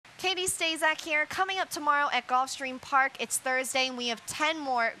Katie Stazak here. Coming up tomorrow at Gulfstream Park, it's Thursday, and we have 10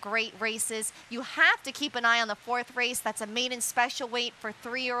 more great races. You have to keep an eye on the fourth race. That's a maiden special weight for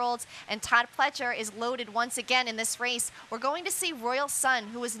 3-year-olds, and Todd Pletcher is loaded once again in this race. We're going to see Royal Sun,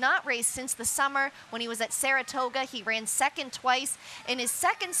 who has not raced since the summer when he was at Saratoga. He ran second twice. In his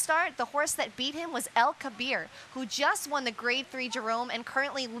second start, the horse that beat him was El Kabir, who just won the Grade 3 Jerome and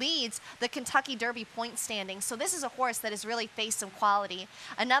currently leads the Kentucky Derby point standing. So this is a horse that has really faced some quality.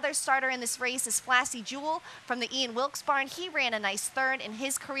 Another starter in this race is Flashy Jewel from the Ian Wilkes barn. He ran a nice third in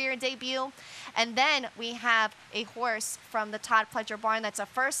his career debut. And then we have a horse from the Todd Pletcher barn that's a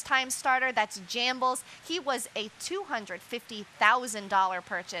first-time starter. That's Jambles. He was a $250,000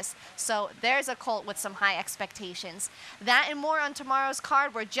 purchase. So there's a colt with some high expectations. That and more on tomorrow's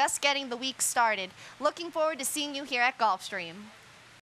card. We're just getting the week started. Looking forward to seeing you here at Gulfstream.